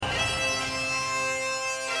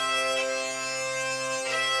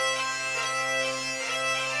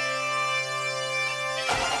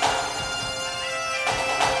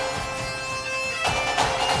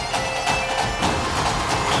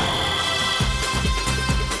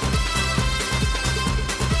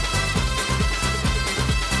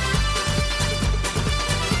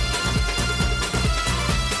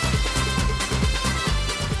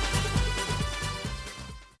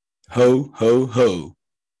Ho, ho, ho.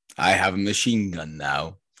 I have a machine gun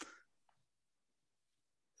now.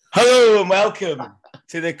 Hello and welcome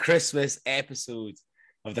to the Christmas episode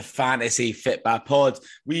of the Fantasy Fitbah Pod.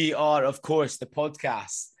 We are, of course, the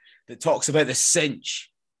podcast that talks about the cinch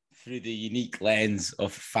through the unique lens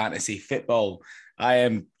of fantasy football. I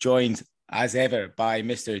am joined, as ever, by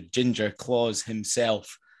Mr. Ginger Claus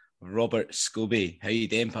himself, Robert Scobie. How you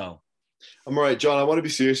doing, pal? I'm all right, John. I want to be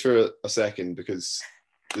serious for a second because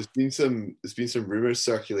there's been some rumors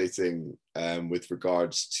circulating with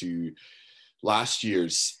regards to last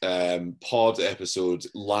year's pod episode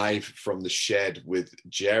live from the shed with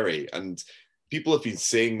Jerry, and people have been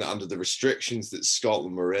saying that under the restrictions that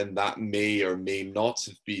Scotland were in, that may or may not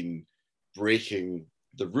have been breaking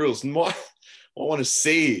the rules. And what I want to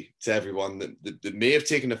say to everyone that may have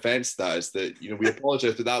taken offence to that is that, we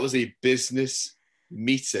apologise, but that was a business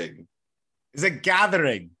meeting. It's a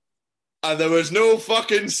gathering. And there was no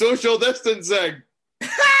fucking social distancing.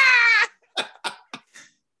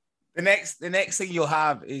 The next thing you'll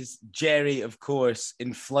have is Jerry, of course,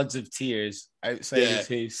 in floods of tears outside his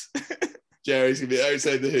house. Jerry's going to be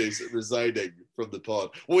outside the house resigning from the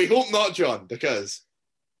pod. Well, we hope not, John, because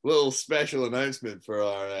little special announcement for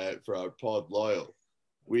our pod loyal.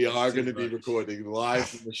 We are going to be recording live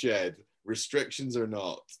from the shed, restrictions or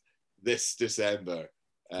not, this December.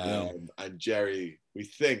 And Jerry, we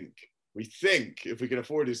think if we can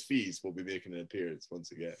afford his fees, we'll be making an appearance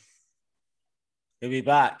once again. He'll be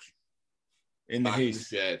back in the house.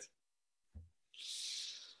 Shed.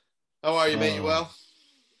 How are you, mate? You well?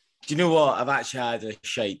 Do you know what? I've actually had a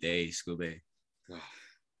shite day, Scobie.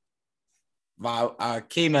 Wow, I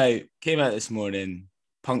came out this morning,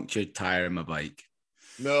 punctured tire on my bike.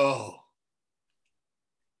 No.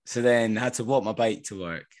 So then I had to walk my bike to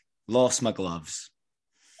work. Lost my gloves.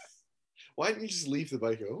 Why didn't you just leave the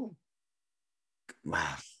bike at home?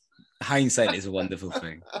 Wow. Hindsight is a wonderful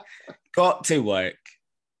thing. Got to work.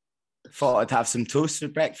 Thought I'd have some toast for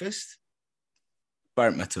breakfast.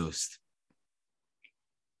 Burnt my toast.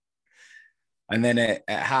 And then at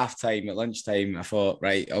halftime, at lunchtime, I thought,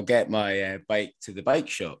 right, I'll get my bike to the bike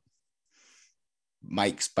shop.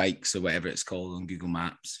 Mike's Bikes or whatever it's called on Google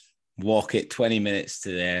Maps. Walk it 20 minutes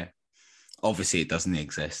to there. Obviously, it doesn't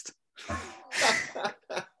exist.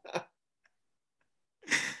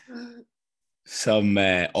 Some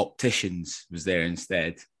opticians was there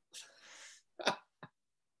instead.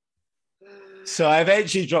 So I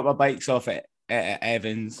eventually dropped my bikes off at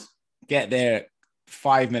Evans, get there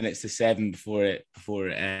 5 minutes to 7 before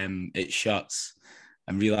it shuts,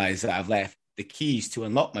 and realize that I've left the keys to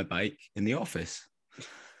unlock my bike in the office.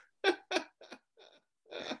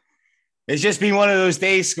 It's just been one of those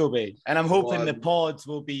days, Scobie, and I'm hoping the pods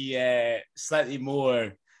will be slightly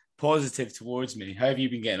more positive towards me. How have you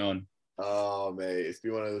been getting on? Oh, mate, it's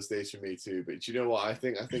been one of those days for me too. But you know what? I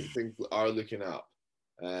think things are looking up.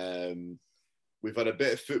 We've had a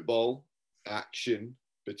bit of football action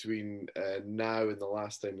between now and the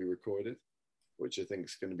last time we recorded, which I think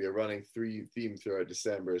is going to be a running theme throughout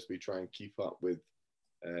December as we try and keep up with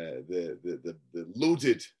the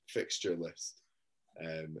loaded fixture list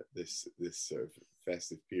this sort of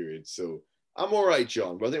festive period. So I'm all right,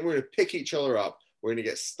 John. But I think we're going to pick each other up. We're going to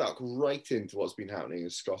get stuck right into what's been happening in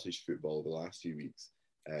Scottish football the last few weeks.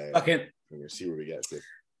 We're going to see where we get to.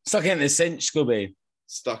 Stuck in the cinch, Scobie.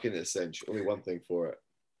 Stuck in the cinch. Only one thing for it.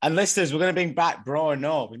 And listeners, we're going to bring back Bra or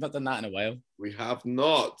No. We've not done that in a while. We have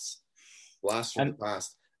not. Blast from the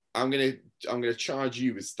past. I'm going to charge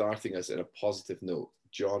you with starting us in a positive note.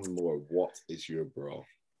 John Moore, what is your bra?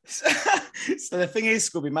 So the thing is,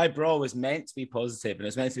 Scobie, my bra was meant to be positive, and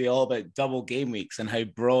it's meant to be all about double game weeks and how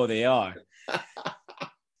bra they are.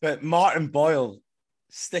 But Martin Boyle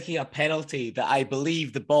sticking a penalty that I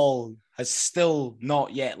believe the ball has still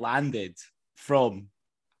not yet landed from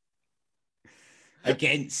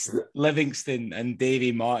against Livingston and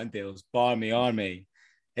Davy Martindale's Barmy Army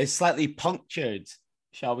is slightly punctured,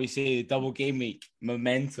 shall we say, the double game week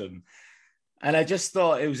momentum. And I just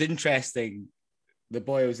thought it was interesting. The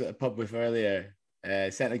boy I was at the pub with earlier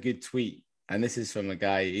sent a good tweet, and this is from a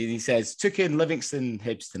guy. He says, took in Livingston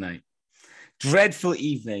Hibs tonight. Dreadful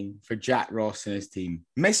evening for Jack Ross and his team.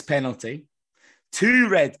 Missed penalty, 2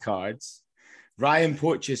 red cards, Ryan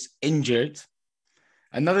Porteous injured,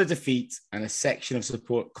 another defeat, and a section of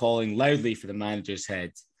support calling loudly for the manager's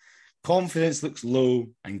head. Confidence looks low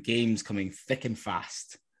and games coming thick and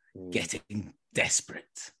fast. Getting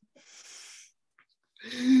desperate.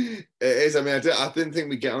 It is. I mean, I didn't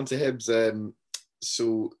think we'd get onto Hibs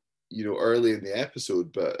so early in the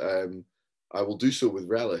episode, but I will do so with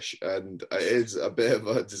relish, and it is a bit of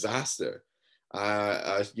a disaster.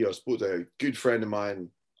 I spoke to a good friend of mine,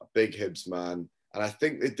 a big Hibs man. And I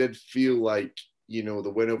think they did feel like,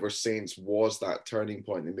 the win over Saints was that turning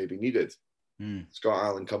point they maybe needed. Scott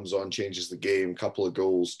Allen comes on, changes the game, couple of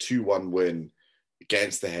goals, 2-1 win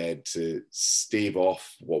against the Head to stave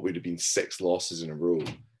off what would have been 6 losses in a row.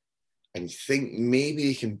 And you think maybe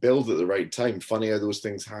he can build at the right time. Funny how those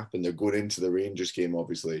things happen. They're going into the Rangers game,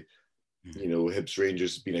 obviously. Hibs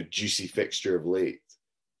Rangers has been a juicy fixture of late.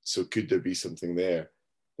 So could there be something there?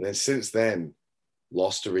 And then since then,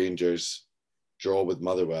 lost to Rangers, draw with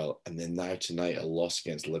Motherwell, and then now tonight a loss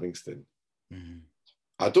against Livingston.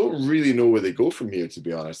 I don't really know where they go from here, to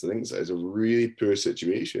be honest. I think it's a really poor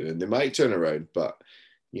situation, and they might turn around, but,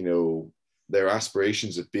 their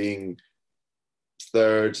aspirations of being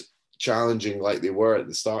third, challenging like they were at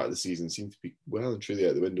the start of the season, seem to be well and truly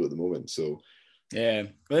out the window at the moment. So, yeah.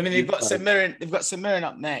 Well, I mean, they've got St Mirren. They've got St Mirren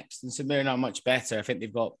up next, and St Mirren are much better. I think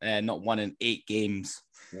they've got not won in 8 games.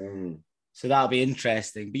 So that'll be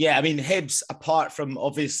interesting. But yeah, I mean, Hibs, apart from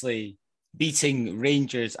obviously beating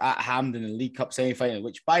Rangers at Hampden in the League Cup semi-final,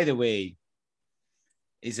 which, by the way,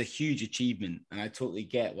 is a huge achievement. And I totally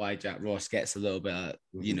get why Jack Ross gets a little bit of,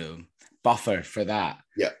 buffer for that.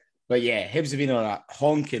 Yeah. But yeah, Hibs have been on a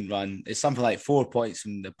honking run. It's something like 4 points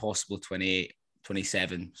from the possible 28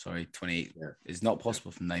 is not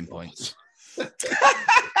possible from 9 points. Do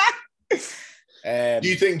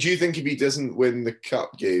you think if he doesn't win the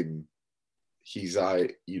cup game, he's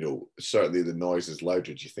certainly the noise is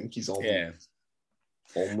louder? Do you think he's almost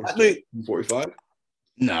 45?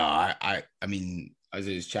 No, I mean, as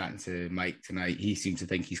I was chatting to Mike tonight, he seems to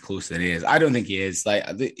think he's closer than he is. I don't think he is. Like,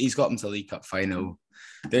 he's got him to the League Cup final.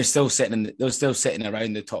 They're still sitting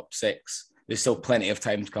around the top 6. There's still plenty of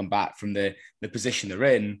time to come back from the position they're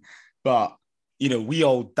in. But, we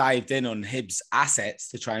all dived in on Hibs assets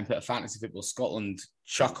to try and put a Fantasy Football Scotland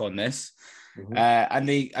chuck on this.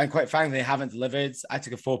 And quite frankly, they haven't delivered. I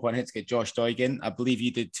took a 4-point hit to get Josh Doigan. I believe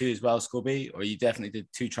you did 2 as well, Scobie, or you definitely did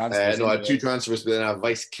 2 transfers. No, I had 2 transfers, but then I had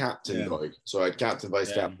vice captain Doig. So I had captain,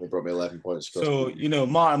 vice captain. They brought me 11 points. So,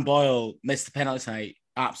 Martin Boyle missed the penalty tonight.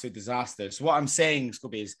 Absolute disaster. So what I'm saying,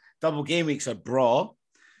 Scobie, is double game weeks are bra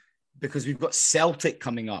because we've got Celtic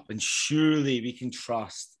coming up, and surely we can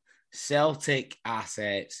trust Celtic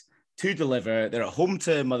assets to deliver. They're at home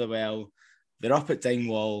to Motherwell. They're up at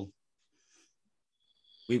Dingwall.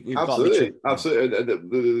 We've absolutely.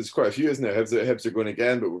 There's quite a few, isn't there? Hibs are going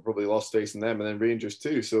again, but we're probably lost facing them, and then Rangers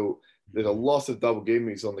too. So there's a lot of double game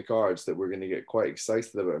weeks on the cards that we're going to get quite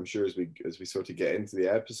excited about, I'm sure, as we sort of get into the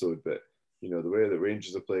episode. But the way that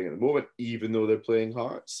Rangers are playing at the moment, even though they're playing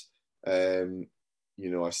Hearts, I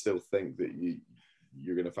still think that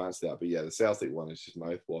you're going to fancy that. But yeah, the Celtic one is just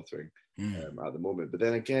mouth-watering at the moment. But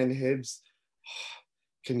then again, Hibs,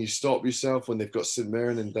 can you stop yourself when they've got St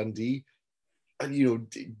Mirren and Dundee? And,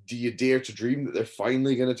 do you dare to dream that they're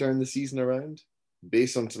finally going to turn the season around?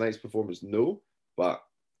 Based on tonight's performance, no. But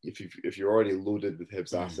if you're already loaded with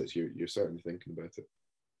Hibs assets, you're certainly thinking about it.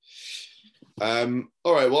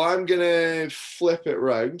 All right, well, I'm going to flip it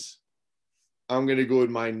round. I'm going to go with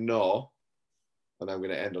my no, and I'm going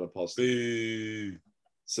to end on a positive. Boo.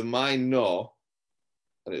 So my no,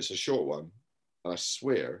 and it's a short one, and I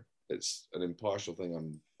swear it's an impartial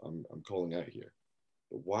thing I'm calling out here.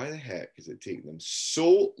 But why the heck is it taking them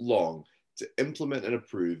so long to implement and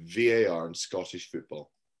approve VAR in Scottish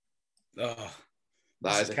football? Oh,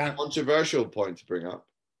 that is a controversial point to bring up.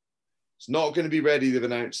 It's not going to be ready, they've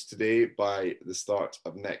announced today, by the start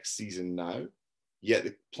of next season now. Yet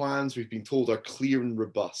the plans, we've been told, are clear and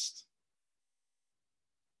robust.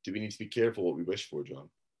 Do we need to be careful what we wish for, John?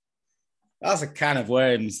 That's a can of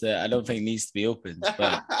worms that I don't think needs to be opened.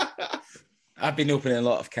 But I've been opening a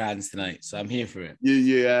lot of cans tonight, so I'm here for it.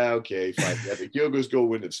 Yeah, okay, fine. Yeah, but Kyogo's goal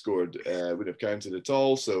wouldn't have scored, wouldn't have counted at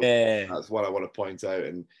all. So that's what I want to point out.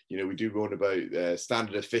 And, we do moan about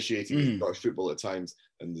standard officiating in Scottish football at times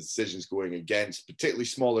and the decisions going against particularly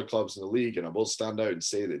smaller clubs in the league. And I will stand out and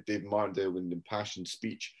say that Dave Martindale, in an impassioned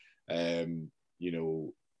speech, this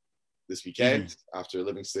weekend after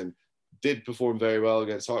Livingston, did perform very well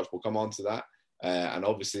against Hearts. We'll come on to that. And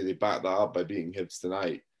obviously they backed that up by beating Hibs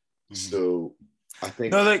tonight. So I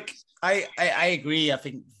think... No, look, I agree. I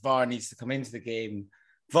think VAR needs to come into the game.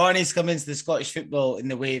 VAR needs to come into the Scottish football in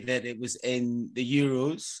the way that it was in the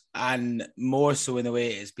Euros, and more so in the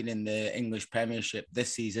way it has been in the English Premiership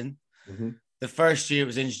this season. The first year it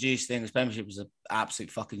was introduced, the English Premiership was an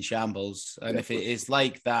absolute fucking shambles. And if it is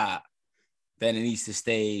like that, then it needs to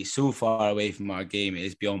stay so far away from our game. It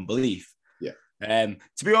is beyond belief. Yeah. To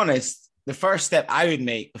be honest, the first step I would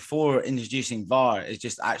make before introducing VAR is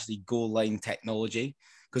just actually goal line technology,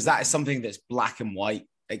 because that is something that's black and white.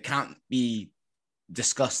 It can't be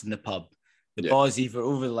discussed in the pub. The ball's either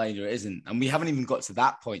over the line or it isn't. And we haven't even got to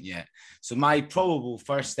that point yet. So my probable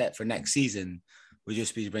first step for next season would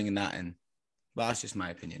just be bringing that in. But that's just my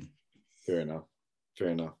opinion. Fair enough.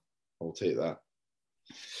 I'll take that.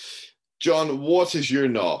 John, what is your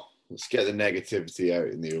no? Let's get the negativity out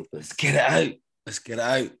in the open. Let's get it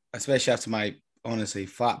out. Especially after my, honestly,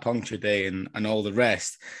 flat puncture day and all the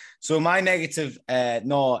rest. So my negative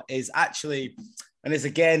no is actually, and it's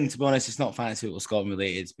again, to be honest, it's not Fantasy Football Scotland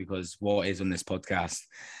related because what is on this podcast.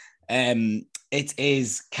 It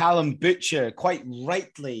is Callum Butcher quite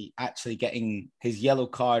rightly actually getting his yellow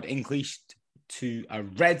card increased to a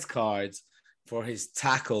red card for his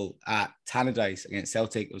tackle at Tannadice against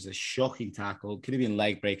Celtic. It was a shocking tackle. Could have been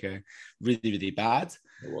leg breaker. Really, really bad.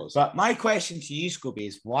 It was. But my question to you, Scobie,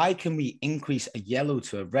 is why can we increase a yellow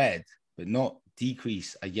to a red, but not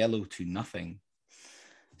decrease a yellow to nothing?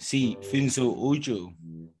 See, Funso Ojo.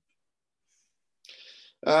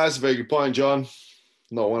 That's a very good point, John.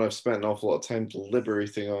 Not one I've spent an awful lot of time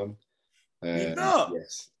deliberating on.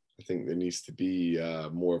 Yes, I think there needs to be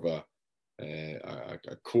more of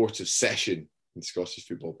a court of session in Scottish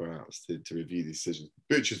football, perhaps, to review these decisions.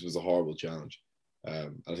 Butchers was a horrible challenge.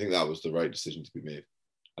 I think that was the right decision to be made.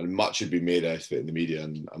 And much had been made out of it in the media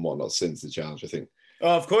and whatnot since the challenge, I think.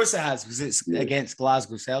 Oh, of course it has, because it's against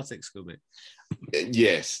Glasgow Celtic, Scobie.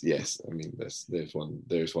 Yes. I mean, there's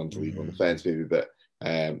one to leave on the fence, maybe, but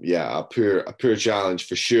a poor challenge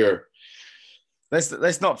for sure.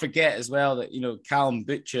 Let's not forget as well that Callum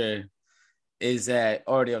Butcher is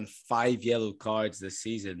already on 5 yellow cards this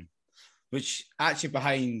season, which actually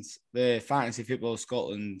behind the Fantasy Football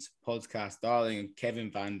Scotland podcast darling Kevin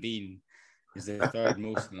Van Veen is the third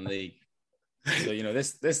most in the league. So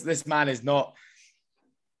this man is not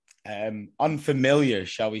unfamiliar,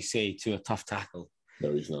 shall we say, to a tough tackle.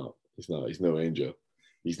 No, he's not. He's no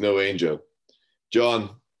angel. John,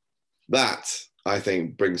 that I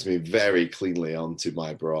think brings me very cleanly onto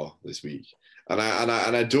my bra this week. And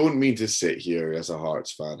I don't mean to sit here as a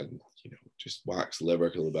Hearts fan and just wax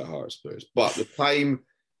lyrical about Hearts players, but the time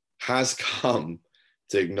has come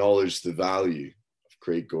to acknowledge the value of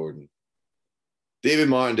Craig Gordon. David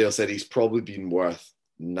Martindale said he's probably been worth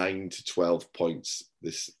 9 to 12 points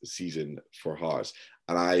this season for Hearts,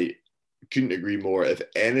 and I couldn't agree more. If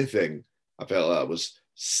anything, I felt that was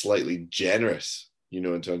slightly generous,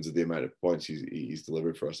 in terms of the amount of points he's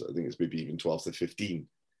delivered for us. I think it's maybe even 12 to 15.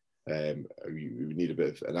 We need a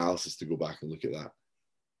bit of analysis to go back and look at that.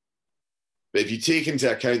 But if you take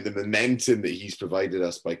into account the momentum that he's provided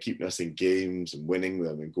us by keeping us in games and winning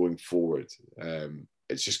them and going forward,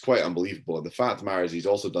 it's just quite unbelievable. And the fact of the matter is he's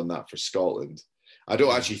also done that for Scotland. I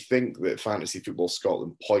don't actually think that Fantasy Football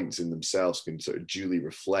Scotland points in themselves can sort of duly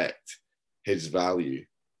reflect his value.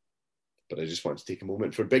 But I just want to take a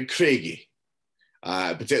moment for Big Craigie,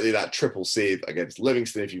 particularly that triple save against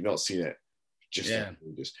Livingston. If you've not seen it,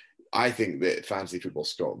 I think that Fantasy Football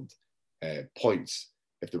Scotland points,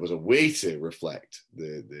 if there was a way to reflect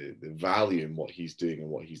the value in what he's doing and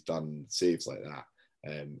what he's done, saves like that,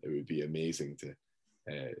 it would be amazing to,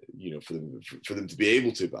 for them to be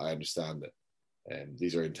able to. But I understand that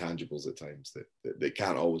these are intangibles at times that they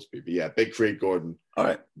can't always be. But yeah, Big Craig Gordon, all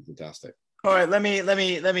right, fantastic. All right, let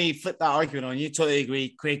me flip that argument on you. Totally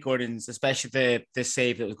agree. Craig Gordon's, especially the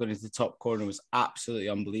save that was going into the top corner, was absolutely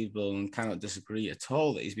unbelievable, and cannot disagree at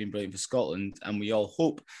all that he's been brilliant for Scotland. And we all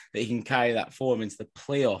hope that he can carry that form into the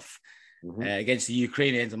playoff against the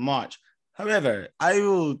Ukrainians in March. However, I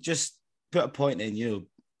will just put a point in.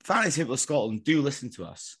 Fantasy Football Scotland do listen to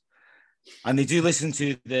us, and they do listen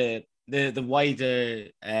to the wider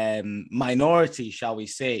minority, shall we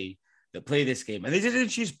say, that play this game. And they did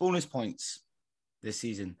introduce bonus points this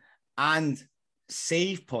season and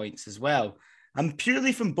save points as well. And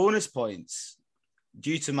purely from bonus points,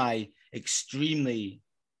 due to my extremely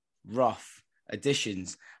rough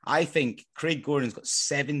additions, I think Craig Gordon's got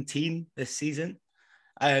 17 this season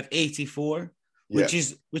out of 84, which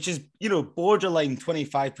is borderline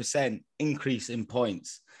 25% increase in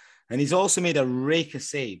points. And he's also made a rake of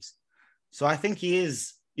saves. So I think he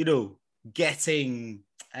is, getting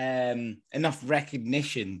enough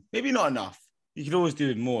recognition. Maybe not enough. You could always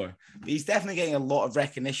do more. But he's definitely getting a lot of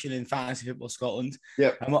recognition in Fantasy Football Scotland.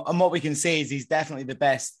 Yep. And what we can say is he's definitely the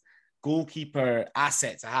best goalkeeper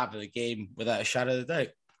asset to have in the game, without a shadow of a doubt.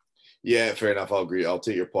 Yeah, fair enough. I'll agree. I'll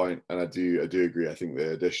take your point, and I do agree. I think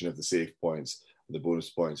the addition of the save points, the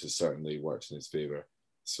bonus points, has certainly worked in his favour.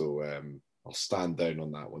 So I'll stand down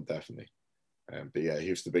on that one, definitely. But yeah,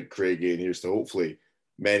 here's the Big Craigie, and here's to hopefully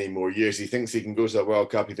many more years. He thinks he can go to the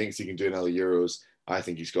World Cup. He thinks he can do another Euros. I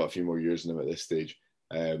think he's got a few more years in him at this stage.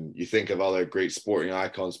 You think of other great sporting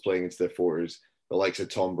icons playing into their 40s, the likes of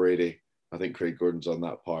Tom Brady, I think Craig Gordon's on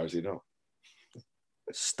that par, is he not?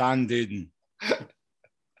 Standing.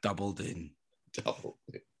 Doubled in. Double.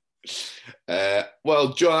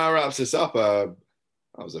 Well, John, that wraps this up. That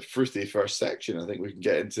was a fruity first section. I think we can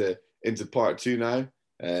get into part two now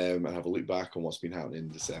and have a look back on what's been happening in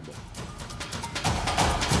December.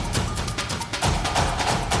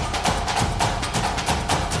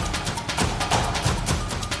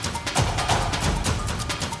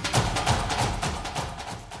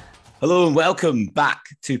 Hello and welcome back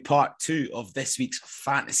to part two of this week's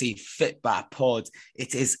Fantasy Fitbat pod.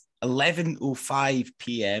 It is 11:05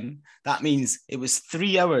 p.m. That means it was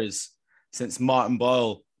 3 hours since Martin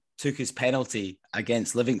Boyle took his penalty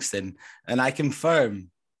against Livingston. And I confirm,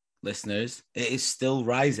 listeners, it is still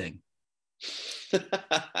rising. The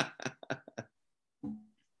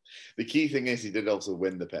key thing is he did also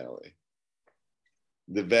win the penalty.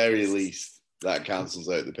 The very least, that cancels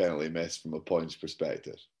out the penalty miss from a points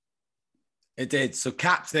perspective. It did. So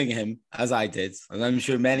captaining him, as I did, and I'm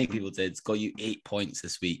sure many people did, got you 8 points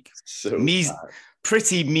this week.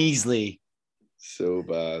 Pretty measly. So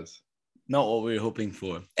bad. Not what we were hoping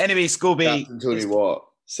for. Anyway, Scobie. Captain Tony Watt,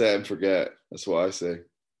 set and forget. That's what I say.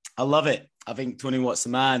 I love it. I think Tony Watt's the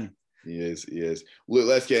man. He is. Look,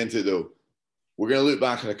 let's get into it though. We're going to look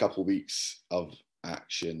back on a couple of weeks of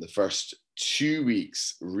action. The first 2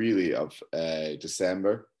 weeks, really, of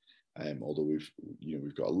December. Although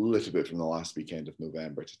we've got a little bit from the last weekend of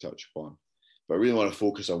November to touch upon, but I really want to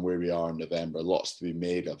focus on where we are in November. Lots to be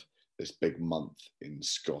made of this big month in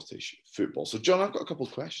Scottish football. So, John, I've got a couple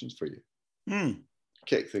of questions for you.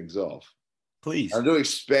 Kick things off, please. I don't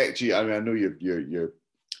expect you. I mean, I know your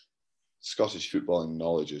Scottish footballing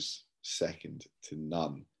knowledge is second to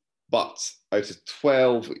none, but out of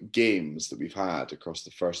 12 games that we've had across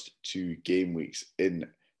the first 2 game weeks in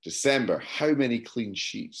December, how many clean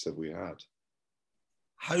sheets have we had?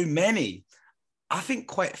 How many? I think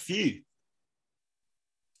quite a few.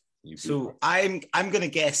 So I'm going to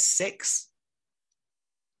guess 6.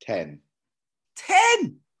 10.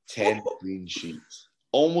 10 clean sheets.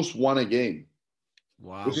 Almost one a game.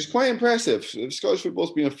 Wow. Which is quite impressive. Scottish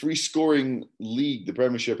football's been a free scoring league, the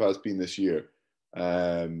Premiership has been this year,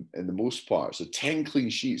 in the most part. So 10 clean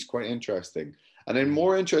sheets, quite interesting. And then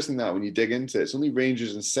more interesting that when you dig into it, it's only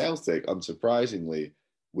Rangers and Celtic, unsurprisingly,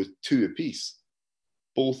 with 2 apiece,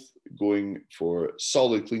 both going for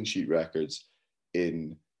solid clean sheet records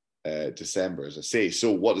in December, as I say.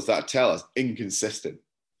 So what does that tell us? Inconsistent.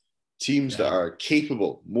 Teams that are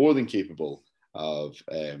capable, more than capable, of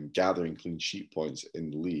gathering clean sheet points in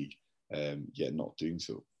the league, yet not doing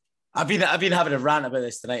so. I've been having a rant about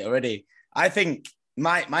this tonight already. I think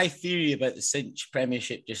my theory about the Cinch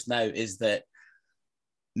Premiership just now is that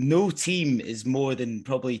no team is more than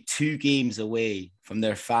probably 2 games away from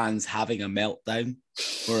their fans having a meltdown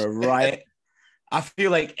or a riot. I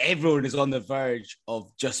feel like everyone is on the verge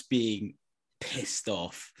of just being pissed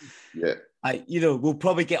off. Yeah. We'll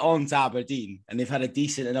probably get on to Aberdeen, and they've had a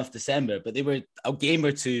decent enough December, but they were a game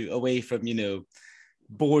or 2 away from,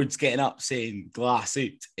 boards getting up saying glass out,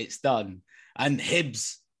 it's done. And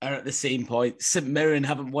Hibs are at the same point. St Mirren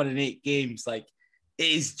haven't won in 8 games. Like, it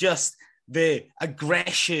is just the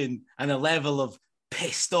aggression and the level of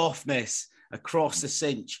pissed offness across the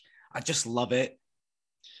Cinch. I just love it.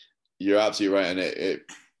 You're absolutely right. And it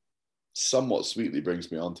somewhat sweetly brings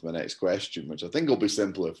me on to my next question, which I think will be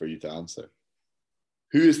simpler for you to answer.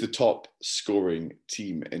 Who is the top scoring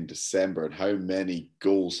team in December, and how many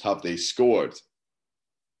goals have they scored?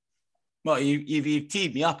 Well, you've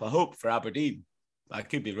teed me up, I hope, for Aberdeen. I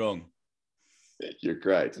could be wrong. You're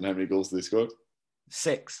correct. And how many goals have they scored?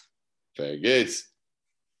 6. Very good.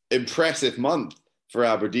 Impressive month for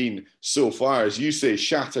Aberdeen so far. As you say,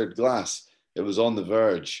 shattered glass. It was on the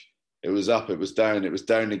verge. It was up. It was down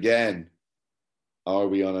again. Are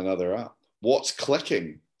we on another up? What's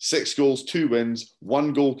clicking? 6 goals, 2 wins,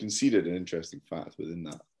 1 goal conceded. An interesting fact within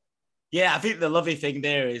that. Yeah, I think the lovely thing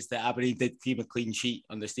there is that Aberdeen did keep a clean sheet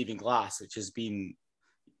under Stephen Glass, which has been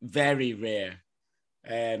very rare.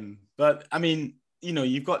 But, I mean,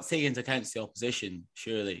 you've got to take into account the opposition,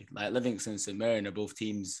 surely. Like Livingston and St Mirren are both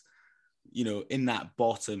teams, in that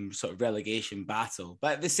bottom sort of relegation battle.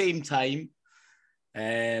 But at the same time,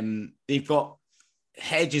 they've got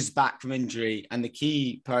Hedges back from injury, and the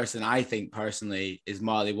key person, I think personally, is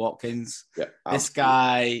Marley Watkins. Yeah, this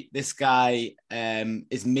guy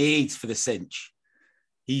is made for the Cinch.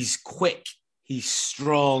 He's quick, he's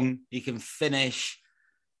strong, he can finish.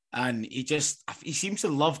 And he seems to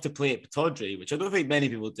love to play at Pittodrie, which I don't think many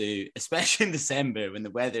people do, especially in December when the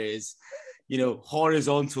weather is,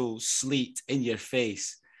 horizontal sleet in your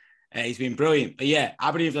face. He's been brilliant. But yeah,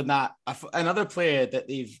 Aberdeen have done that. Another player that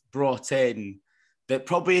they've brought in that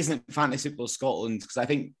probably isn't Fantasy Football Scotland, because I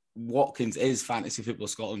think Watkins is Fantasy Football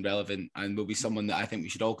Scotland relevant and will be someone that I think we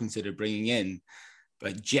should all consider bringing in.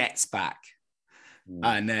 But Jet's back.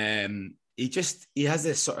 And he has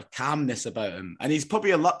this sort of calmness about him. And he's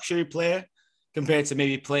probably a luxury player compared to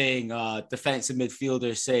maybe playing a defensive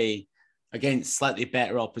midfielder, say, against slightly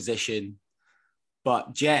better opposition.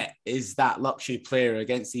 But Jet is that luxury player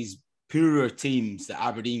against these poorer teams that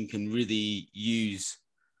Aberdeen can really use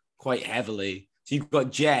quite heavily. So you've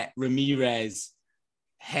got Jet, Ramirez,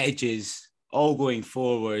 Hedges, all going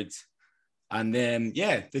forward. And then,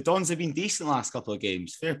 the Dons have been decent the last couple of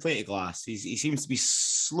games. Fair play to Glass. He seems to be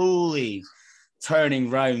slowly turning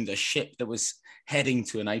round a ship that was heading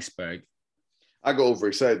to an iceberg. I got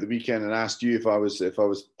overexcited the weekend and asked you if I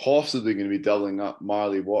was possibly going to be doubling up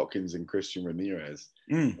Marley Watkins and Christian Ramirez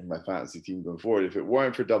in my fantasy team going forward. If it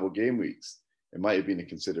weren't for double game weeks, it might have been a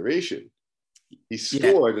consideration. He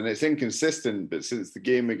scored, and it's inconsistent, but since the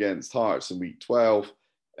game against Hearts in week 12,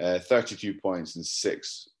 32 points in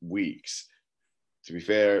 6 weeks. To be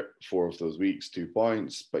fair, 4 of those weeks, 2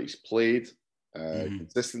 points, but he's played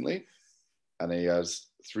consistently, and he has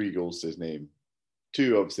 3 goals to his name.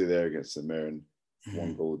 2 obviously there against St Mirren,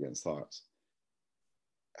 1 goal against Hearts.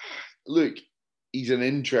 Look, he's an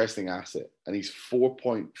interesting asset, and he's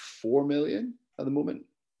 4.4 million at the moment.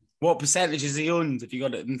 What percentage is he owned, if you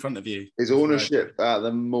got it in front of you? His ownership at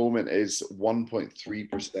the moment is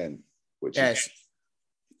 1.3%, which is...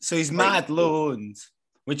 So he's mad low owned,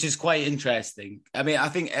 which is quite interesting. I mean, I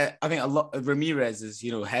think a lot of Ramirez is,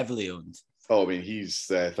 heavily owned. Oh, I mean, he's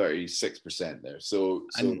 36% there. So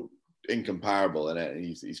incomparable in it. And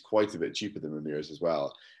he's quite a bit cheaper than Ramirez as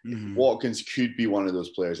well. Watkins could be one of those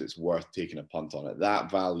players it's worth taking a punt on. At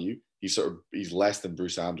that value, he's less than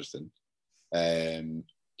Bruce Anderson.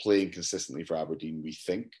 Playing consistently for Aberdeen, we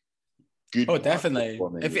think. Good. Oh, definitely.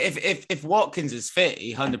 If Watkins is fit,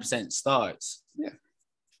 he 100% starts. Yeah.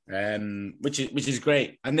 Which is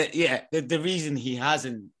great. And the reason he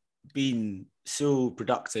hasn't been so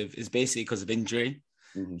productive is basically because of injury.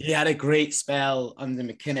 He had a great spell under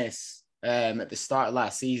McInnes at the start of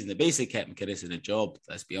last season. That basically kept McInnes in a job,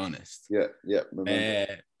 let's be honest. Yeah.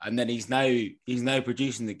 And then he's now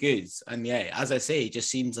producing the goods. And as I say, he just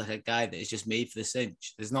seems like a guy that is just made for the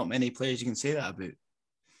cinch. There's not many players you can say that about.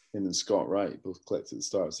 Him and Scott Wright both clicked at the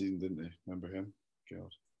start of the season, didn't they? Remember him?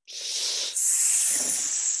 God.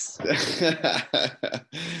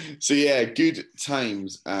 So good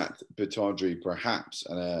times at Pittodrie perhaps,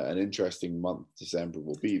 and an interesting month December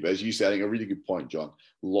will be. But as you said, I think a really good point, John.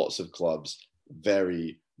 Lots of clubs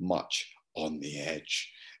very much on the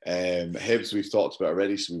edge. Hibs we've talked about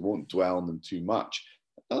already, so we won't dwell on them too much.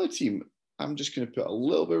 Another team, I'm just going to put a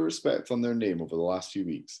little bit of respect on their name over the last few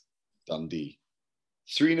weeks. Dundee.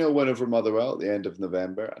 3-0 win over Motherwell at the end of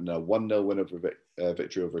November, and a 1-0 win over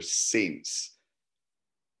victory over Saints.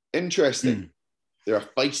 Interesting. They're a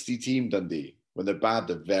feisty team, Dundee. When they're bad,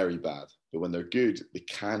 they're very bad. But when they're good, they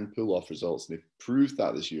can pull off results. And they've proved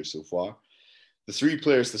that this year so far. The 3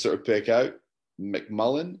 players to sort of pick out,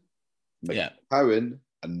 McMullen, McCowan,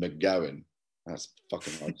 and McGowan. That's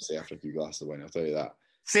fucking hard to say after a few glasses of wine, I'll tell you that.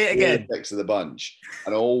 Say it again. Picks of the bunch.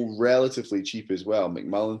 And all relatively cheap as well.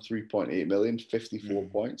 McMullen, 3.8 million, 54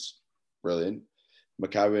 points. Brilliant.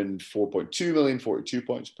 McCowan, 4.2 million, 42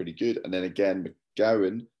 points. Pretty good. And then again,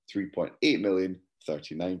 McGowan, 3.8 million,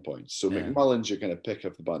 39 points. So McMullen's your kind of pick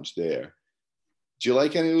of the bunch there. Do you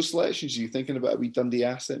like any of those selections? Are you thinking about a wee Dundee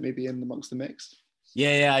asset maybe in amongst the mix?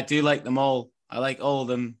 Yeah, I do like them all. I like all of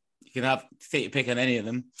them. You can take your pick on any of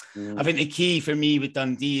them. I think the key for me with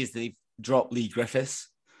Dundee is they've dropped Lee Griffiths.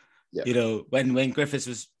 Yeah. When Griffiths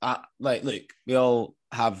was look, we all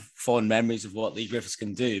have fond memories of what Lee Griffiths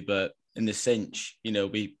can do, but in the cinch,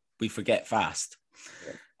 we forget fast.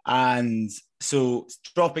 Yeah. And so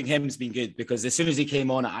dropping him has been good because as soon as he came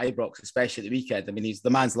on at Ibrox, especially at the weekend, I mean, the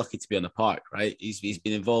man's lucky to be on the park, right? He's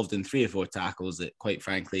been involved in 3 or 4 tackles that, quite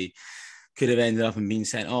frankly, could have ended up and been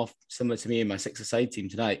sent off, similar to me in my 6-a-side team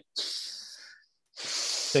tonight.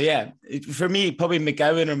 So for me, probably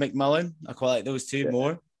McGowan or McMullen. I quite like those 2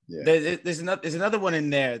 more. Yeah. There's another one in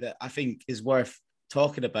there that I think is worth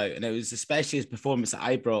talking about, and it was especially his performance at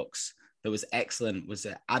Ibrox that was excellent. Was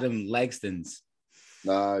Adam Legzdins?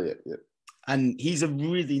 Yeah. And he's a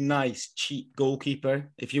really nice, cheap goalkeeper.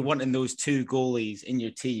 If you're wanting those 2 goalies in your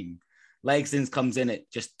team, Legzdins comes in at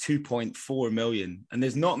just 2.4 million. And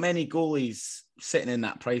there's not many goalies sitting in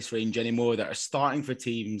that price range anymore that are starting for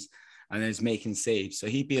teams and is making saves. So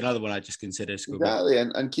he'd be another one I just consider, Scooby. Exactly,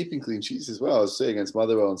 and keeping clean sheets as well. I was saying against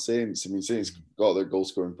Motherwell and Saints. I mean, Saints got their goal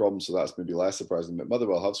scoring problems, so that's maybe less surprising. But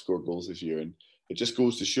Motherwell have scored goals this year, and it just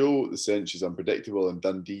goes to show the Cinch is unpredictable and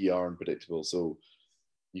Dundee are unpredictable. So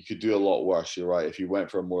you could do a lot worse. You're right. If you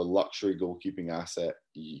went for a more luxury goalkeeping asset,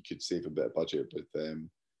 you could save a bit of budget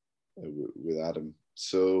with Adam.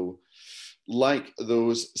 So, like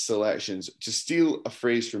those selections, to steal a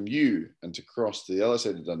phrase from you and to cross to the other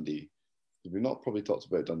side of Dundee, we've not probably talked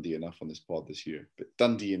about Dundee enough on this pod this year, but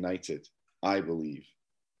Dundee United, I believe,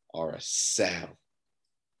 are a sell.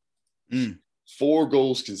 4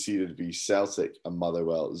 goals conceded v Celtic and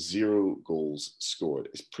Motherwell, 0 goals scored.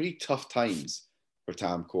 It's pretty tough times for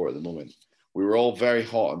Tam Court at the moment. We were all very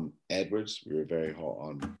hot on Edwards. We were very hot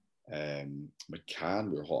on McCann.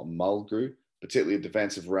 We were hot on Mulgrew, particularly a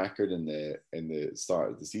defensive record in the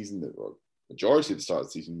start of the season, or majority of the start of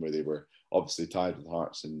the season, where they were obviously tied with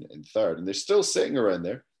Hearts in third. And they're still sitting around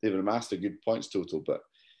there. They've amassed a good points total, but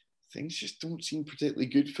things just don't seem particularly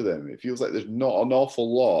good for them. It feels like there's not an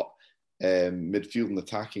awful lot midfield and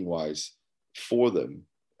attacking wise for them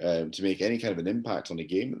to make any kind of an impact on the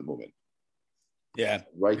game at the moment. Yeah.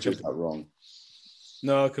 Right, or is that wrong?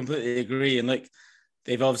 No, I completely agree. And like,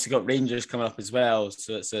 they've obviously got Rangers coming up as well,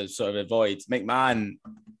 so it's a sort of a void. McMahon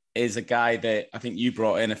is a guy that I think you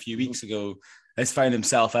brought in a few weeks ago, has found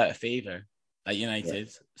himself out of favour at United.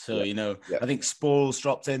 Yeah. So, I think Sproul's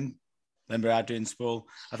dropped in. Remember Adrian Sproul?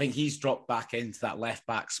 I think he's dropped back into that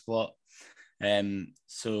left-back spot.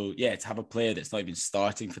 So, to have a player that's not even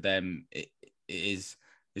starting for them, it is...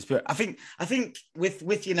 I think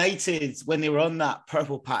with United, when they were on that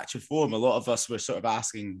purple patch of form, a lot of us were sort of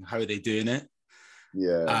asking, how are they doing it?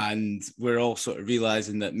 Yeah. And we're all sort of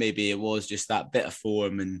realizing that maybe it was just that bit of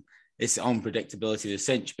form and it's unpredictability of the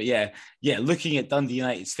Cinch. But looking at Dundee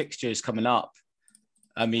United's fixtures coming up,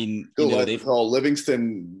 I mean, they've called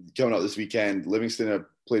Livingston coming up this weekend. Livingston have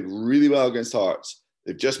played really well against Hearts.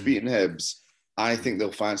 They've just beaten Hibs. I think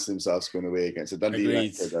they'll fancy themselves going away against a Dundee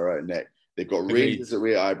United. They're out neck. They've got Rangers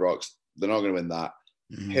away at Ibrox. They're not going to win that.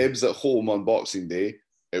 Hibs at home on Boxing Day.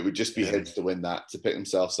 It would just be Hibs to win that, to pick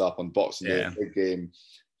themselves up on Boxing Day, big game.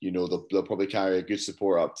 They'll probably carry a good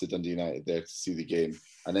support up to Dundee United there to see the game.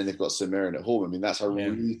 And then they've got St Mirren at home. I mean, that's a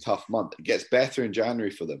really tough month. It gets better in January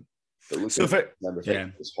for them. But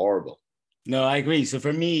it's horrible. No, I agree. So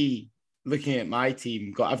for me, looking at my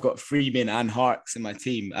team, I've got Freeman and Harkes in my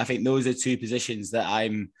team. I think those are 2 positions that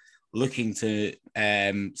I'm looking to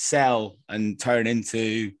sell and turn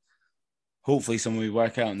into hopefully someone we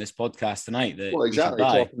work out on this podcast tonight. Exactly.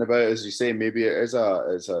 Talking about, as you say, maybe it is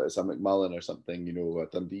a McMullen or something, a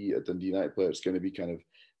Dundee United player. It's going to be kind of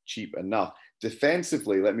cheap enough.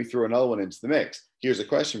 Defensively, let me throw another one into the mix. Here's a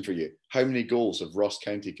question for you. How many goals have Ross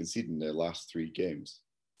County conceded in their last 3 games?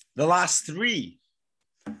 The last 3?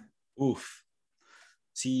 Oof.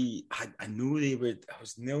 See, I know I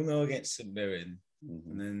was 0-0 against St Mirren.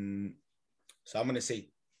 And then, so I'm going to say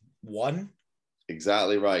 1.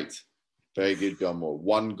 Exactly right. Very good, John Moore.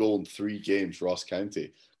 1 goal in 3 games, Ross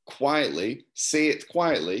County. Quietly, say it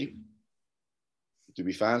quietly. Do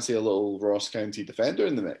we fancy a little Ross County defender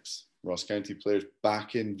in the mix? Ross County players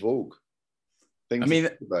back in vogue. They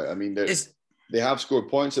have scored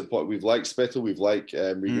points at point. We've liked Spittle, we've liked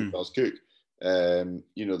Regan Cook.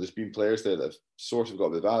 There's been players there that have sort of got a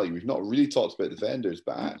bit of value. We've not really talked about defenders,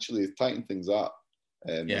 but actually it's tightened things up.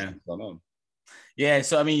 So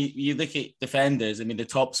I mean, you look at defenders. I mean, the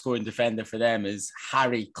top scoring defender for them is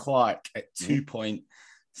Harry Clark at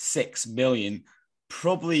 2.6 million.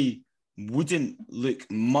 Probably wouldn't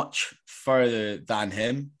look much further than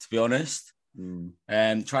him, to be honest.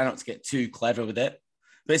 Try not to get too clever with it.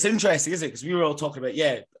 But it's interesting, isn't it? Because we were all talking about,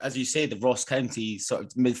 as you say, the Ross County sort of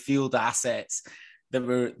midfield assets that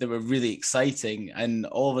were really exciting, and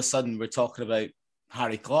all of a sudden we're talking about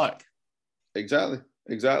Harry Clark. Exactly.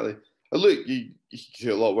 And look, you can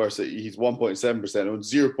do a lot worse. He's 1.7% owned,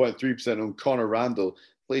 0.3% on Connor Randall.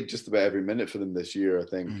 Played just about every minute for them this year, I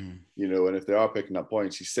think. And if they are picking up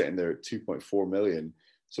points, he's sitting there at 2.4 million.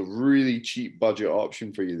 So really cheap budget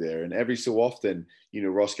option for you there. And every so often,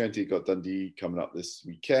 Ross County got Dundee coming up this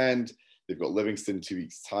weekend. They've got Livingston 2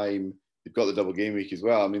 weeks' time. They've got the double game week as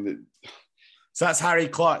well. I mean, so that's Harry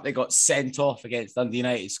Clark. They got sent off against Dundee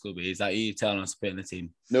United, Scooby. Is that you telling us to put in the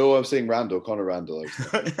team? No, I'm saying Connor Randall.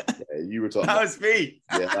 You were talking. That was me.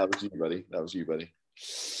 Yeah, that was you, buddy.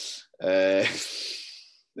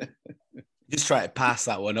 Just try to pass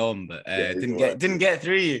that one on, but didn't get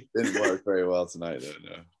through you. Didn't work very well tonight, though.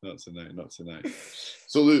 No, not tonight.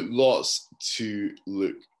 So, Luke, lots to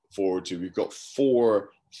look forward to. We've got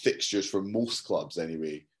 4 fixtures for most clubs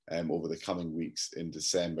anyway over the coming weeks in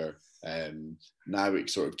December. Now it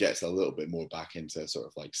sort of gets a little bit more back into sort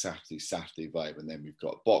of like Saturday vibe, and then we've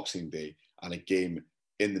got Boxing Day and a game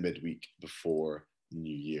in the midweek before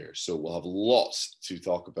New Year. So we'll have lots to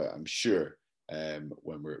talk about, I'm sure,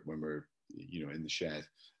 when we're in the shed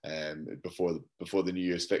before the New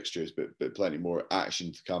Year's fixtures, but plenty more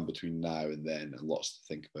action to come between now and then, and lots to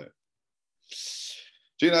think about.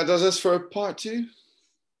 Do you think that does this for part 2?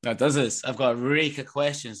 That does this. I've got a rake of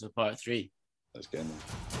questions for part 3. Let's get them.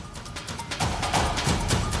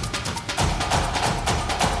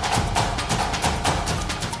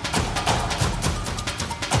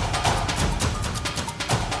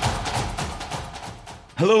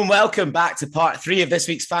 Hello and welcome back to part 3 of this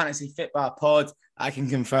week's Fantasy Football Pod. I can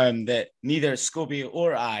confirm that neither Scobie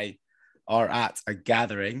or I are at a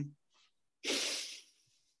gathering,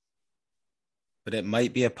 but it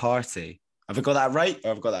might be a party. Have I got that right or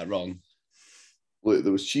have I got that wrong? Look,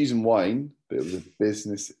 there was cheese and wine, but it was a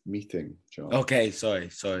business meeting, John. Okay,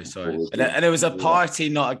 sorry. And it was a party,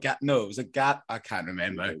 not a no, it was a I can't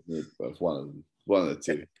remember. It was one of the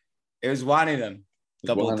two. It was one of them.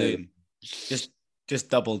 Double doon. Just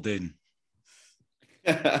double doon.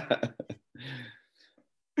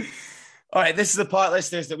 All right, this is the part,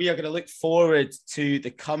 listeners, that we are going to look forward to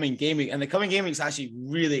the coming game week. And the coming game week is actually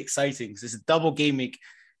really exciting because it's a double game week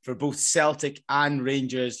for both Celtic and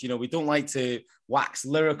Rangers. You know, we don't like to wax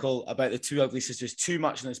lyrical about the two ugly sisters too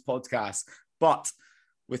much in this podcast, but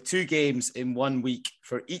with 2 games in 1 week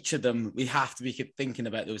for each of them, we have to be thinking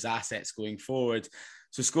about those assets going forward.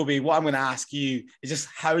 So, Scobie, what I'm going to ask you is just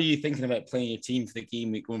how are you thinking about playing your team for the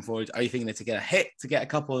game week going forward? Are you thinking to get a hit, to get a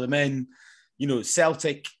couple of them in? You know,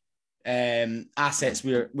 Celtic assets,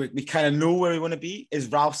 we kind of know where we want to be. Is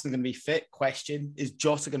Ralston going to be fit? Question. Is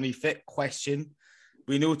Jota going to be fit? Question.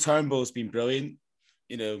 We know Turnbull's been brilliant.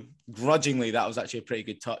 You know, grudgingly, that was actually a pretty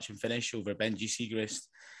good touch and finish over Benji Siegrist.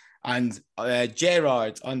 And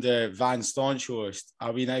Gerrard under Van Stonsthorst,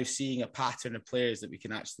 are we now seeing a pattern of players that we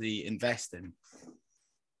can actually invest in?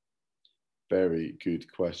 Very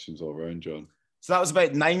good questions all around, John. So that was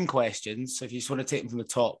about 9 questions. So if you just want to take them from the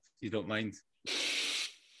top, if you don't mind.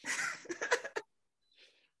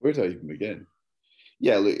 Where do I even begin?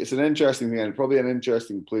 Yeah, look, it's an interesting thing, and probably an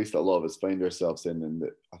interesting place that a lot of us find ourselves in, and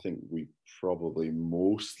that I think we probably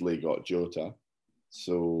mostly got Jota.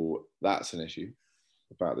 So that's an issue.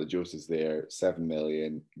 The fact that Jota's there, 7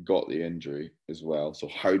 million, got the injury as well. So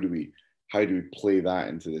how do we play that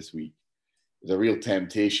into this week? There's a real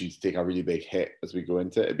temptation to take a really big hit as we go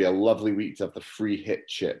into it. It'd be a lovely week to have the free hit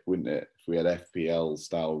chip, wouldn't it? If we had FPL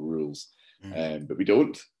style rules, but we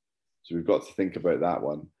don't. So we've got to think about that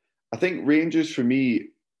one. I think Rangers, for me,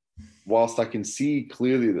 whilst I can see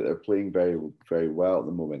clearly that they're playing very, very well at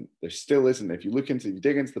the moment, there still isn't. If you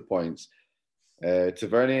dig into the points,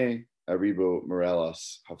 Tavernier, Aribo,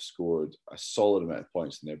 Morelos have scored a solid amount of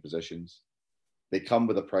points in their positions. They come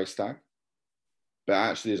with a price tag. But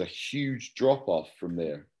actually, there's a huge drop-off from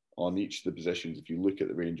there on each of the positions if you look at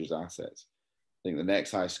the Rangers' assets. I think the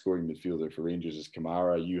next highest scoring midfielder for Rangers is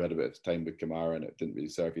Kamara. You had a bit of time with Kamara and it didn't really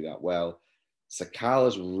serve you that well. Sakala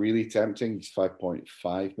is really tempting. He's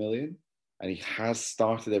 5.5 million. And he has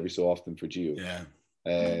started every so often for Gio.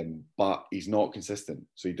 Yeah. But he's not consistent.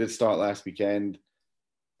 So he did start last weekend.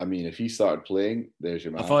 I mean, if he started playing, there's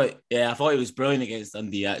your man. I thought he was brilliant against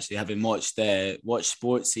Dundee, actually, having watched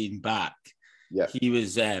Sports Scene back. Yeah, he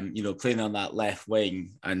was, playing on that left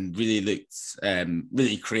wing and really looked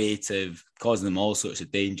really creative, causing them all sorts of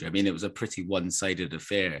danger. I mean, it was a pretty one-sided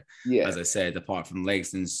affair, as I said, apart from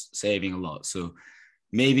Legston's saving a lot. So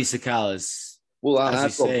maybe Sakala's. Well,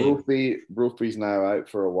 I've got Brophy's now out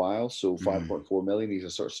for a while, so 5.4 million. He's a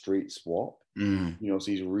sort of straight swap. You know,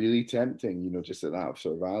 so he's really tempting. You know, just at that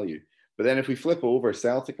sort of value. But then if we flip over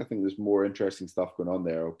Celtic, I think there's more interesting stuff going on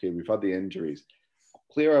there. Okay, we've had the injuries.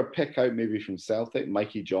 Player I'd pick out maybe from Celtic,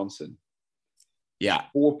 Mikey Johnson. Yeah.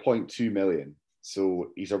 4.2 million.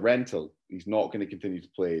 So he's a rental. He's not going to continue to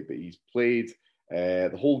play, but he's played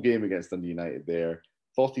the whole game against Dundee United there.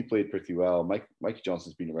 Thought he played pretty well. Mikey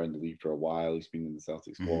Johnson's been around the league for a while. He's been in the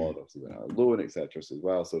Celtic squad, obviously went out on loan, etc. as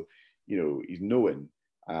well. So, you know, he's known.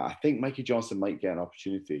 I think Mikey Johnson might get an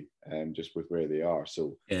opportunity just with where they are.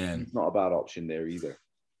 So it's not a bad option there either.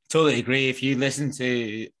 Totally agree. If you listen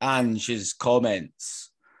to Ange's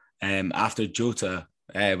comments after Jota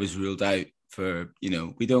was ruled out for,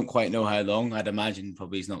 we don't quite know how long. I'd imagine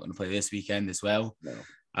probably he's not going to play this weekend as well. No.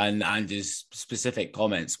 And Ange's specific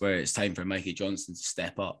comments where it's time for Mikey Johnson to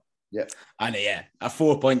step up. Yeah. And a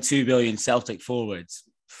 4.2 billion Celtic forwards.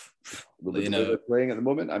 They're playing at the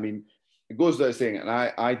moment. I mean, it goes without saying, and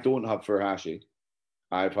I don't have Furuhashi.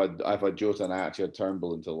 I've had Jota, and I actually had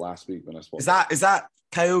Turnbull until last week when I spotted. Is that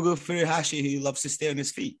Kyogo Furuhashi, who loves to stay on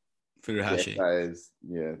his feet? Furuhashi. Yeah, that is,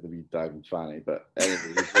 the wee diving fanny. But anyway,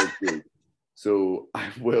 he's very good. So I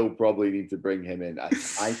will probably need to bring him in. I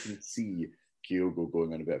can see Kyogo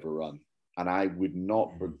going on a bit of a run, and I would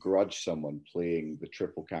not begrudge someone playing the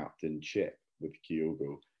triple captainship with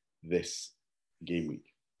Kyogo this game week.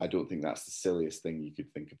 I don't think that's the silliest thing you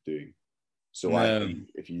could think of doing. So I think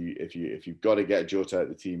if you've got to get Jota out of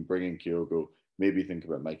the team, bring in Kyogo. Maybe think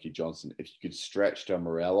about Mikey Johnson. If you could stretch to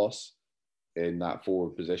Morelos in that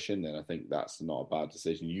forward position, then I think that's not a bad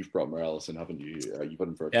decision. You've brought Morelos in, haven't you? You've got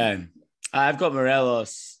him for I've got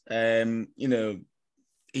Morelos.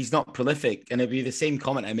 He's not prolific, and it'd be the same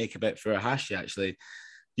comment I make about Furuhashi, actually.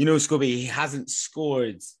 Scobie, he hasn't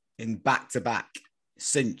scored in back-to-back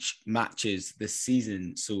cinch matches this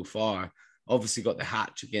season so far. Obviously got the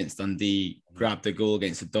hatch against Dundee, grabbed a goal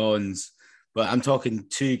against the Dons, but I'm talking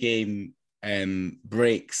 2-game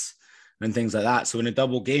breaks and things like that. So in a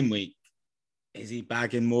double game week, is he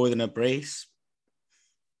bagging more than a brace?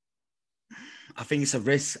 I think it's a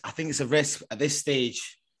risk. At this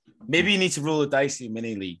stage. Maybe you need to roll the dice in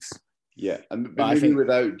mini leagues. Yeah, and maybe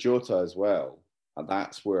without Jota as well. And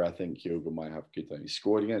that's where I think Kyogo might have a good time. He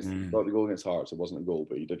scored got the goal against Hearts. It wasn't a goal,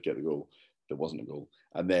 but he did get the goal. There wasn't a goal.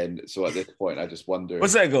 And then, so at this point, I just wonder.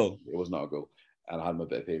 Was that a goal? It was not a goal. And I had my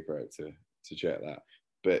bit of paper out to check that.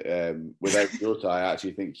 But without Jota, I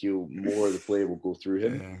actually think more of the play will go through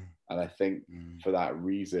him. Yeah. And I think for that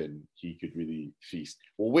reason, he could really feast.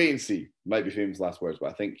 We'll wait and see. Might be famous last words, but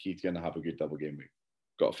I think he's going to have a good double game week.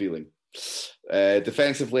 Got a feeling.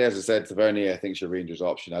 Defensively, as I said, Tavernier, I think, is your Rangers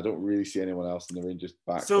option. I don't really see anyone else in the Rangers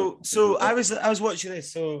back. So I was watching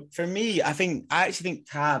this. So for me, I actually think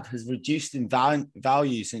Tav has reduced in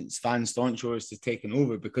value since Van Stronshorst has taken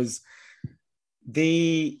over, because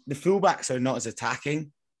the fullbacks are not as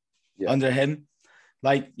attacking under him.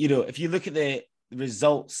 Like, if you look at the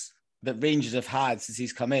results that Rangers have had since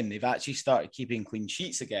he's come in, they've actually started keeping clean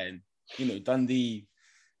sheets again. Dundee,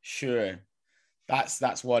 sure.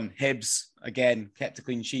 That's one. Hibs, again, kept a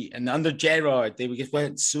clean sheet. And under Gerrard, they just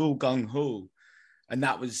went so gung-ho. And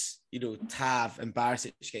that was, Tav and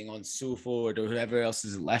Barisic getting on so forward, or whoever else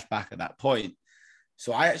is left back at that point.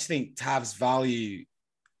 So I actually think Tav's value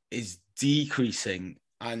is decreasing.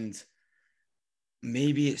 And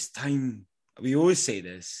maybe it's time. We always say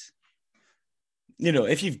this.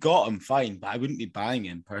 If you've got him, fine. But I wouldn't be buying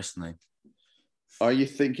him, personally. Are you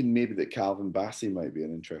thinking maybe that Calvin Bassey might be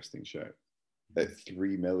an interesting shout? At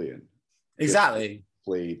 3 million. Exactly.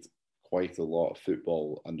 Played quite a lot of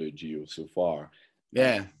football under Gio so far.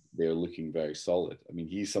 Yeah. They're looking very solid. I mean,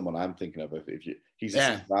 he's someone I'm thinking of. He's the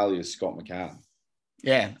same value as Scott McCann.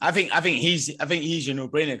 Yeah, I think he's your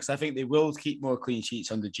no-brainer, because I think they will keep more clean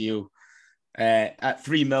sheets under Gio. At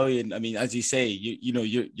 3 million, I mean, as you say,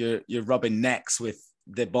 you're rubbing necks with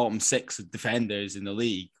the bottom 6 defenders in the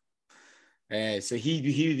league. So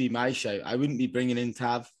he would be my shout. I wouldn't be bringing in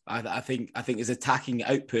Tav. I think his attacking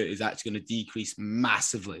output is actually going to decrease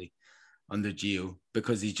massively under Gio,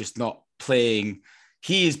 because he's just not playing.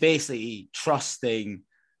 He is basically trusting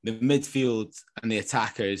the midfield and the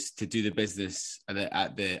attackers to do the business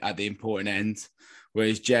at the important end,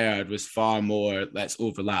 whereas Gerrard was far more let's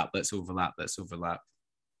overlap. But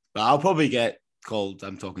I'll probably get called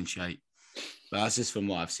I'm talking shite. But that's just from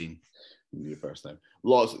what I've seen. The first time.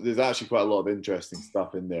 There's actually quite a lot of interesting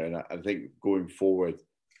stuff in there, and I think going forward,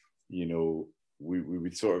 we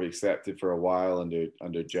would sort of accepted for a while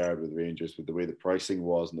under Gerrard with Rangers, with the way the pricing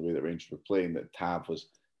was and the way that Rangers were playing, that Tav was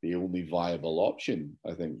the only viable option.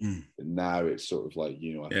 I think but now it's sort of like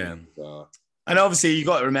think, and obviously you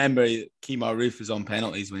got to remember Kemar Roof is on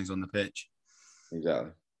penalties when he's on the pitch.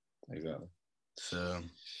 Exactly. So,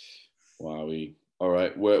 wowie. All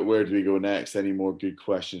right, where do we go next? Any more good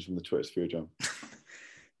questions from the Twitter sphere, John?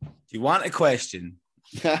 Do you want a question?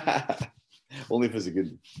 Only if it's a good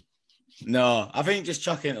one. No, I think just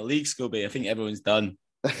chuck in a league, Scobie. I think everyone's done.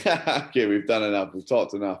 Okay, we've done enough. We've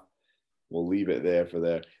talked enough. We'll leave it there for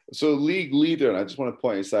there. So league leader, and I just want to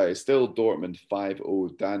point this out, is still Dortmund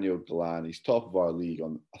 5-0, Daniel Galan. He's top of our league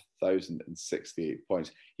on 1,068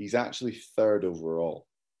 points. He's actually third overall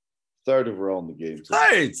in the game. So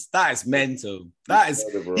third? That is mental.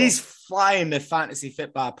 He's flying the Fantasy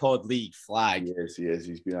Football Pod League flag. He is.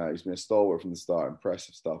 He's been a stalwart from the start.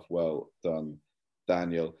 Impressive stuff. Well done,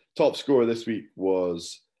 Daniel. Top scorer this week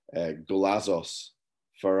was Golazos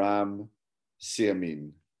Faram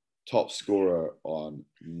Siamin. Top scorer on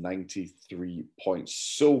 93 points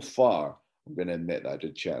so far. I'm going to admit that I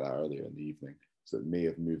did check that earlier in the evening, so it may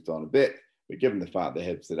have moved on a bit. But given the fact that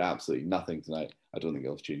Hibs did absolutely nothing tonight, I don't think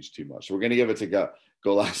it'll have changed too much. So we're going to give it to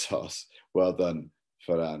Golassos. Well done,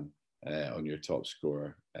 Farhan, on your top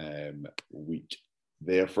scorer week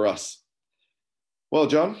there for us. Well,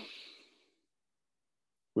 John,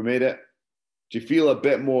 we made it. Do you feel a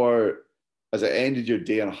bit more, as it ended your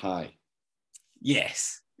day on a high?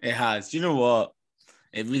 Yes, it has. Do you know what?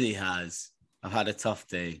 It really has. I've had a tough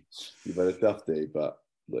day. You've had a tough day, but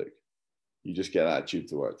look, you just get that tube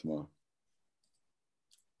to work tomorrow.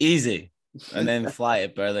 Easy. And then fly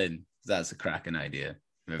to Berlin. That's a cracking idea.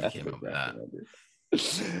 Whoever came up with that.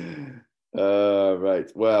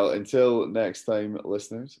 Right. Well, until next time,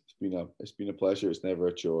 listeners, it's been a pleasure. It's never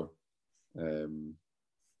a chore.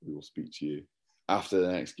 We will speak to you after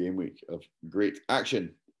the next game week of great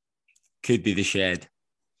action. Could be the shed.